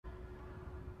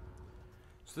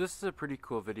So this is a pretty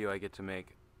cool video I get to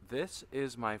make. This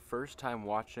is my first time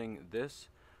watching this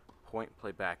point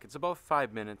playback. It's about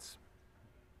 5 minutes.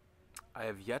 I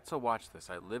have yet to watch this.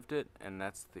 I lived it, and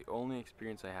that's the only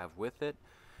experience I have with it.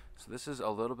 So this is a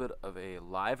little bit of a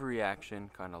live reaction,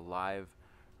 kind of live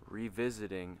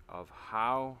revisiting of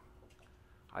how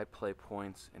I play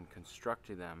points and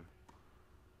constructing them.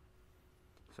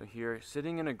 So here,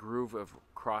 sitting in a groove of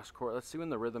cross court. Let's see when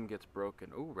the rhythm gets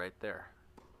broken. Ooh, right there.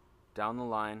 Down the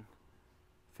line,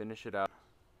 finish it out.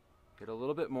 Get a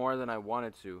little bit more than I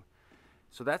wanted to.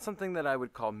 So that's something that I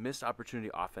would call missed opportunity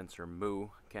offense, or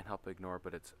MOO. Can't help but ignore,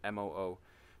 but it's MOO.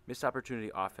 Missed opportunity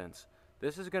offense.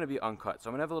 This is going to be uncut, so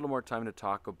I'm going to have a little more time to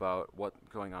talk about what's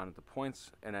going on at the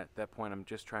points, and at that point I'm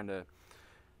just trying to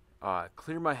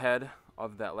clear my head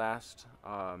of that last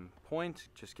point,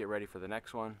 just get ready for the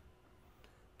next one,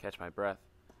 catch my breath.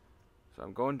 So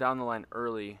I'm going down the line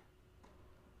early,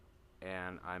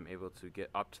 and I'm able to get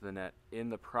up to the net.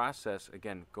 In the process,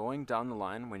 again, going down the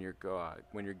line when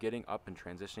you're getting up and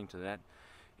transitioning to the net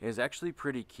is actually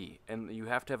pretty key, and you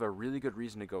have to have a really good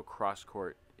reason to go cross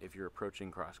court if you're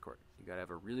approaching cross court. You got to have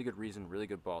a really good reason, really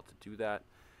good ball to do that.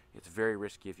 It's very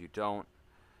risky if you don't.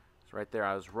 So right there,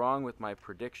 I was wrong with my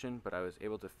prediction, but I was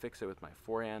able to fix it with my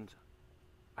forehand.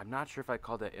 I'm not sure if I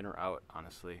called that in or out,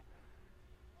 honestly.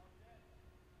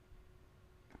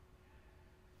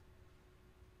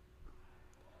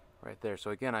 Right there. So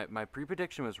again, my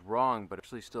pre-prediction was wrong, but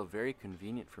actually still very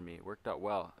convenient for me. It worked out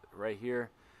well. Right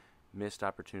here, missed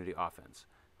opportunity offense.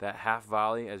 That half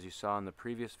volley, as you saw in the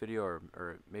previous video,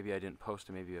 or maybe I didn't post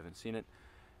it, maybe you haven't seen it.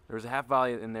 There was a half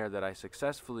volley in there that I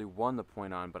successfully won the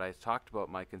point on, but I talked about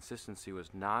my consistency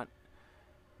was not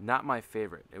my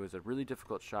favorite. It was a really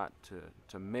difficult shot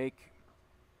to make.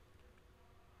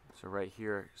 So right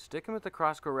here, sticking with the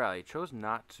cross-court rally, chose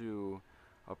not to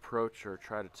approach or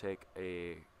try to take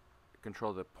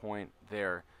control the point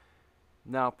there.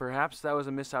 Now, perhaps that was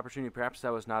a missed opportunity. Perhaps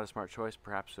that was not a smart choice.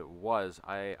 Perhaps it was.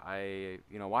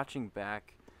 Watching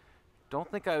back, don't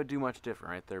think I would do much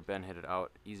different. Right there, Ben hit it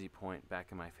out, easy point, back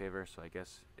in my favor. So I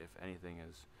guess if anything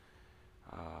is,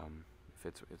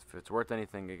 if it's worth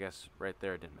anything, I guess right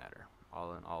there it didn't matter.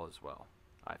 All in all is well.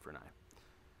 Eye for an eye.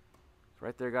 So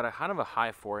right there, got a kind of a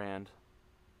high forehand.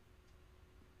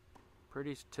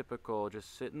 Pretty typical.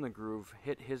 Just sit in the groove,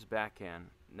 hit his backhand.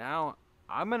 Now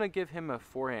I'm gonna give him a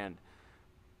forehand.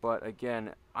 But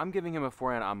again, I'm giving him a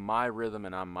forehand on my rhythm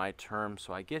and on my terms,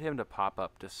 so I get him to pop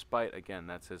up despite, again,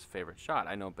 that's his favorite shot.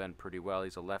 I know Ben pretty well.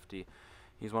 He's a lefty.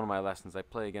 He's one of my lessons. I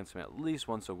play against him at least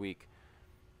once a week.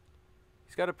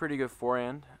 He's got a pretty good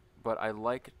forehand, but I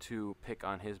like to pick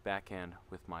on his backhand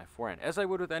with my forehand, as I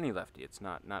would with any lefty. It's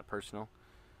not personal.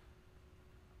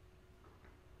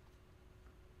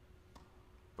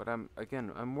 But I'm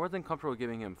more than comfortable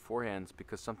giving him forehands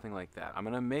because something like that. I'm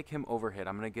gonna make him overhit.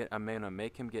 I'm gonna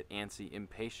make him get antsy,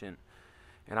 impatient,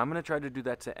 and I'm gonna try to do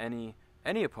that to any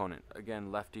opponent.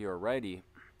 Again, lefty or righty,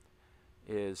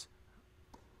 is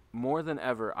more than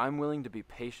ever. I'm willing to be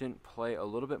patient, play a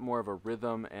little bit more of a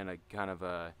rhythm and a kind of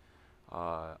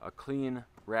a clean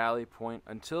rally point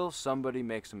until somebody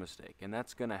makes a mistake, and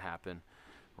that's gonna happen.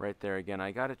 Right there, again,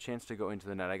 I got a chance to go into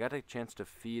the net. I got a chance to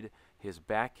feed his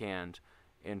backhand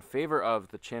in favor of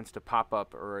the chance to pop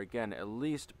up, or again, at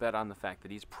least bet on the fact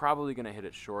that he's probably going to hit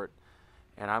it short,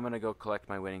 and I'm going to go collect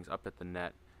my winnings up at the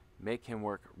net, make him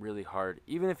work really hard.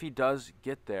 Even if he does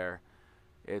get there,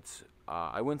 it's,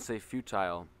 I wouldn't say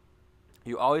futile.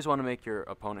 You always want to make your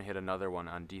opponent hit another one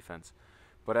on defense,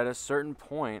 but at a certain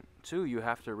point, too, you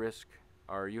have to risk,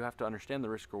 or you have to understand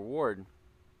the risk reward.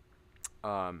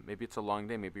 Maybe it's a long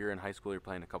day. Maybe you're in high school, you're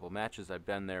playing a couple matches. I've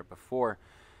been there before.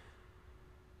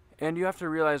 And you have to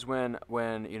realize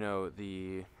when you know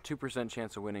the 2%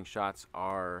 chance of winning shots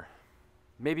are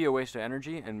maybe a waste of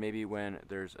energy, and maybe when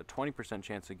there's a 20%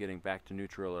 chance of getting back to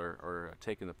neutral or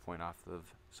taking the point off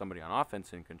of somebody on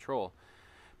offense in control,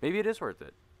 maybe it is worth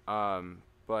it.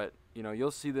 But you know, you'll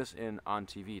see this on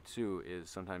TV too. Is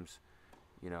sometimes,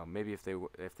 you know, maybe if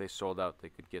they sold out, they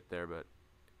could get there, but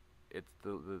it's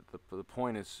the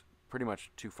point is pretty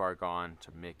much too far gone to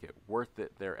make it worth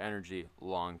it, their energy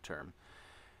long term.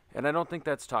 And I don't think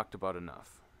that's talked about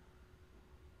enough,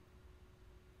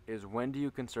 is when do you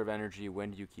conserve energy,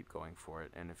 when do you keep going for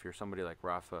it? And if you're somebody like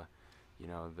Rafa, you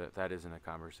know, that isn't a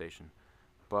conversation.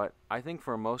 But I think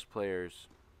for most players,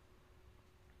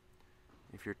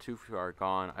 if you're too far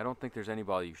gone, I don't think there's any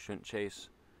ball you shouldn't chase.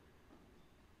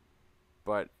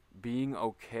 But being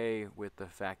okay with the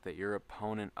fact that your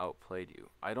opponent outplayed you.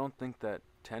 I don't think that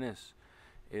tennis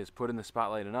is put in the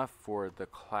spotlight enough for the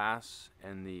class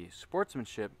and the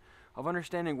sportsmanship of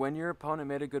understanding when your opponent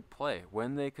made a good play,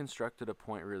 when they constructed a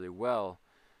point really well,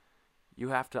 you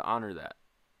have to honor that.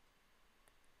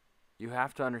 You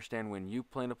have to understand when you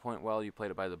played a point well, you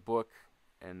played it by the book,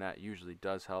 and that usually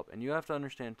does help. And you have to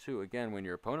understand too, again, when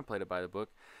your opponent played it by the book,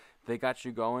 they got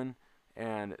you going,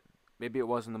 and maybe it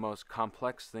wasn't the most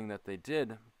complex thing that they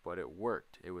did, but it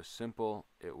worked. It was simple,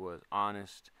 it was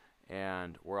honest,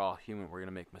 and we're all human. We're going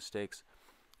to make mistakes.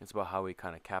 It's about how we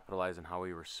kind of capitalize and how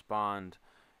we respond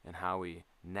and how we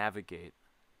navigate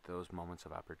those moments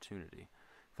of opportunity.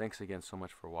 Thanks again so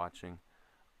much for watching.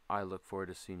 I look forward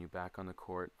to seeing you back on the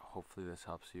court. Hopefully this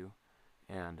helps you,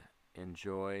 and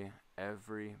enjoy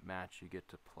every match you get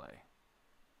to play.